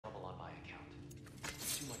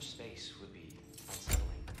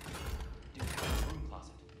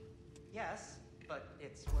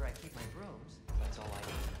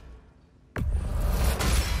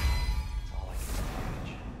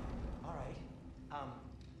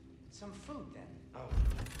Some food, then. Oh,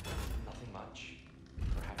 nothing much.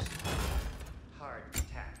 Perhaps Hard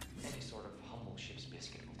tack. any sort of humble ship's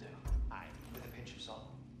biscuit will do. Aye. With a pinch of salt.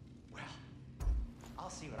 Well, I'll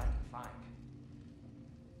see what I can find.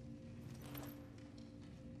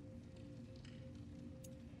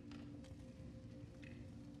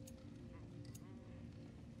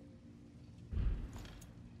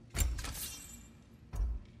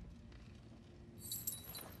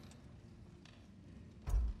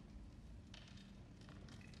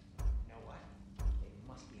 You know what? They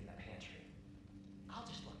must be in the pantry. I'll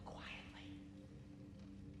just look quietly.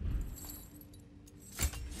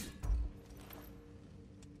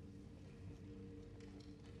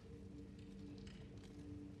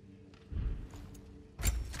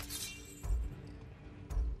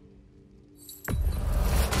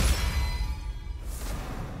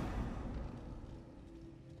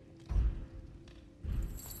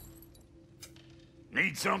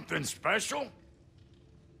 Need something special?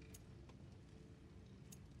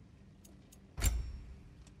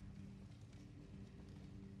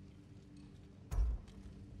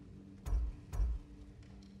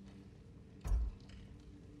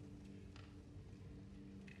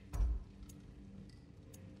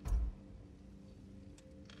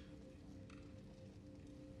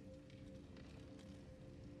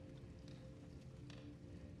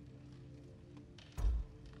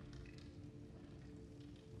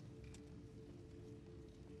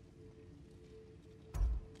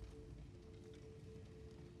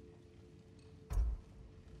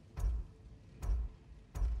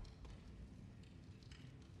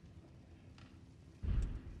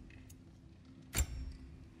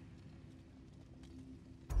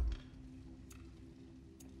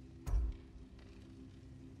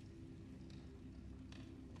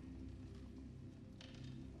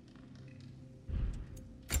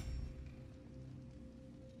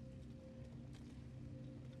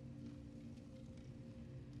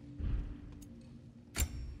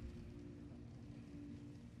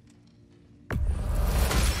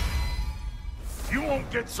 You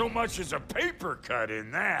won't get so much as a paper cut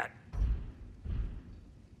in that.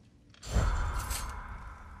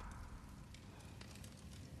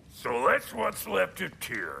 So that's what's left of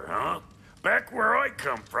Tyr, huh? Back where I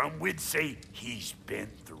come from, we'd say he's been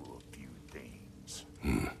through a few things.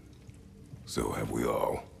 So have we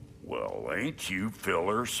all. Well, ain't you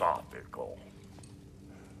philosophical?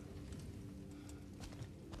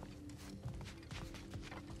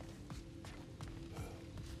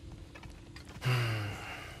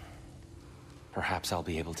 Perhaps I'll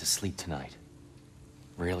be able to sleep tonight.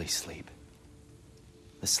 Really sleep.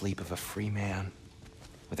 The sleep of a free man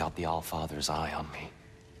without the Allfather's eye on me.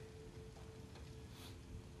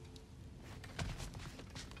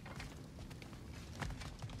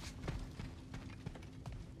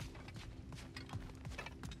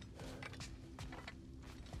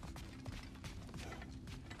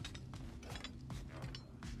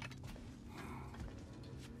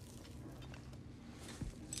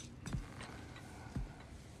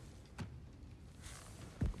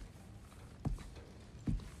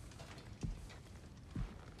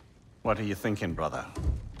 What are you thinking, brother?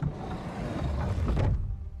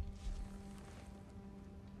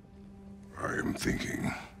 I am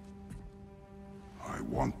thinking. I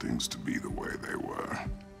want things to be the way they were.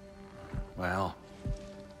 Well,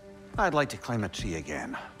 I'd like to climb a tree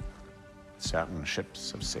again. Certain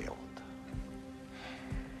ships have sailed.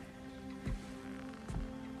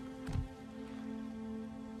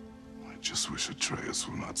 I just wish Atreus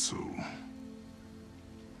were not so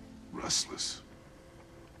restless.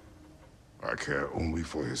 I care only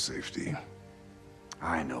for his safety.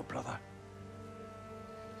 I know, brother.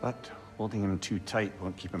 But holding him too tight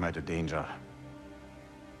won't keep him out of danger.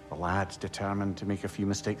 The lad's determined to make a few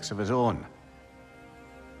mistakes of his own.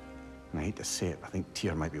 And I hate to say it, I think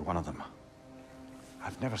Tyr might be one of them.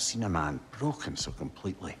 I've never seen a man broken so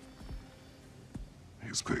completely.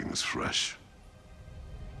 His pain is fresh.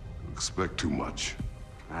 You expect too much.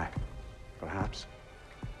 Aye, perhaps.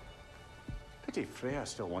 Pity Freya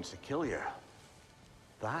still wants to kill you.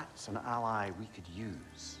 That's an ally we could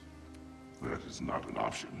use. That is not an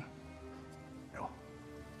option. No,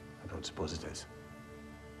 I don't suppose it is.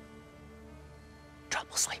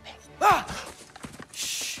 Trouble sleeping. Ah!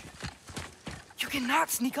 Shh! You cannot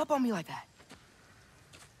sneak up on me like that.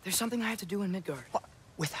 There's something I have to do in Midgard. What?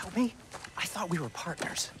 Without me? I thought we were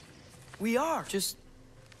partners. We are. Just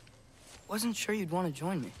wasn't sure you'd want to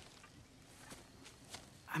join me.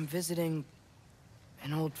 I'm visiting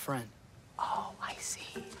an old friend. Oh, I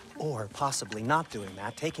see. Or possibly not doing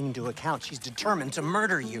that, taking into account she's determined to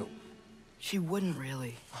murder you. She wouldn't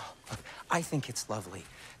really. Look, I think it's lovely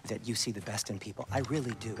that you see the best in people. I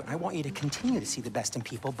really do. And I want you to continue to see the best in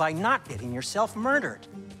people by not getting yourself murdered.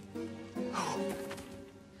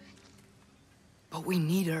 But we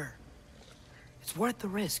need her. It's worth the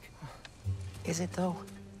risk. Is it, though?